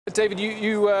David,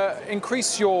 you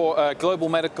increase your global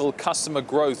medical customer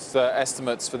growth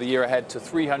estimates for the year ahead to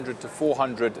 300 to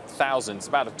 400,000. It's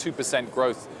about a 2%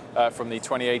 growth from the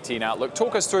 2018 outlook.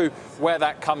 Talk us through where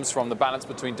that comes from, the balance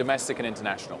between domestic and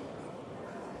international.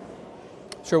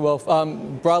 Sure, Wolf.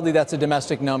 Broadly, that's a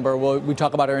domestic number. We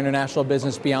talk about our international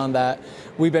business beyond that.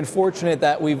 We've been fortunate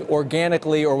that we've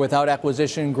organically or without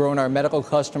acquisition grown our medical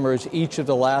customers each of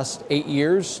the last 8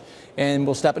 years, and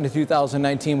we'll step into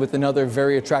 2019 with another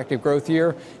very attractive growth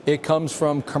year. It comes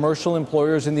from commercial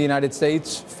employers in the United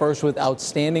States, first with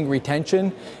outstanding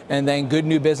retention, and then good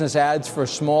new business ads for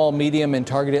small, medium, and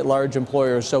targeted large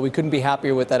employers. So we couldn't be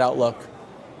happier with that outlook.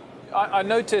 I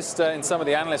noticed in some of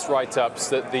the analyst write-ups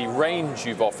that the range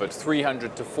you've offered,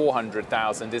 300 to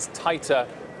 400,000, is tighter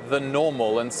than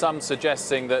normal, and some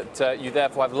suggesting that you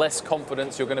therefore have less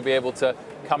confidence you're going to be able to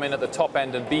come in at the top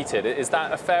end and beat it. Is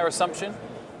that a fair assumption?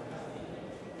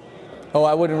 Oh,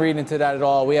 I wouldn't read into that at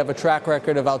all. We have a track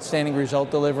record of outstanding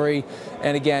result delivery.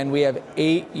 And again, we have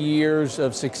 8 years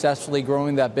of successfully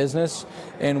growing that business.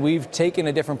 And we've taken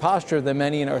a different posture than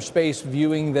many in our space,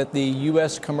 viewing that the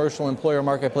U.S. commercial employer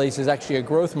marketplace is actually a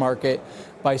growth market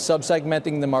by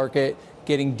subsegmenting the market,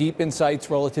 getting deep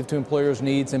insights relative to employers'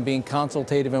 needs, and being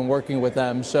consultative and working with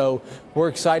them. So we're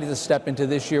excited to step into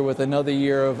this year with another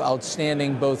year of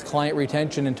outstanding both client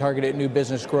retention and targeted new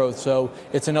business growth. So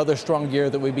it's another strong year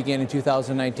that we begin in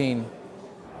 2019.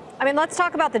 I mean, let's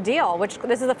talk about the deal, which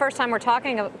this is the first time we're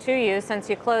talking to you since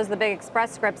you closed the big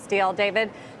Express Scripts deal. David,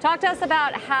 talk to us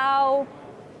about how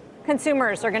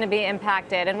consumers are going to be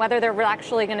impacted and whether they're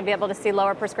actually going to be able to see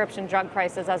lower prescription drug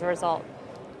prices as a result.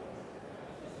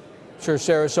 Sure,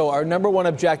 Sarah. So our number one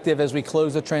objective as we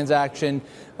close the transaction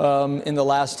in the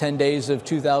last 10 days of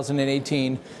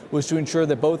 2018 was to ensure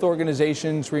that both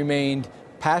organizations remained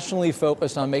passionately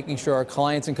focused on making sure our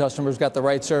clients and customers got the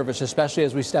right service, especially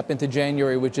as we step into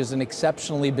January, which is an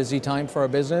exceptionally busy time for our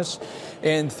business.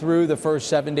 And through the first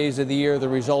 7 days of the year, the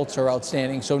results are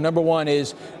outstanding. So number one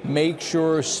is make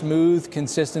sure smooth,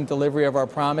 consistent delivery of our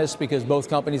promise, because both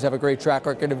companies have a great track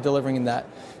record of delivering that.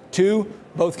 Two,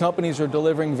 both companies are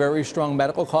delivering very strong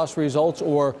medical cost results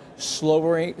or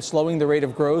slowing the rate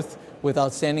of growth with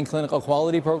outstanding clinical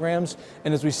quality programs.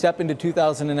 And as we step into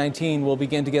 2019, we'll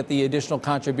begin to get the additional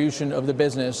contribution of the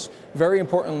business. Very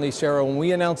importantly, Sarah, when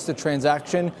we announced the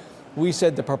transaction, we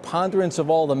said the preponderance of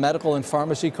all the medical and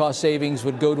pharmacy cost savings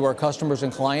would go to our customers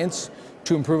and clients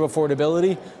to improve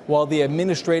affordability, while the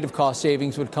administrative cost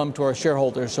savings would come to our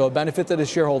shareholders. So a benefit to the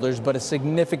shareholders, but a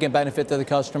significant benefit to the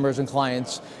customers and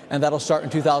clients, and that'll start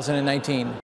in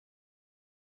 2019.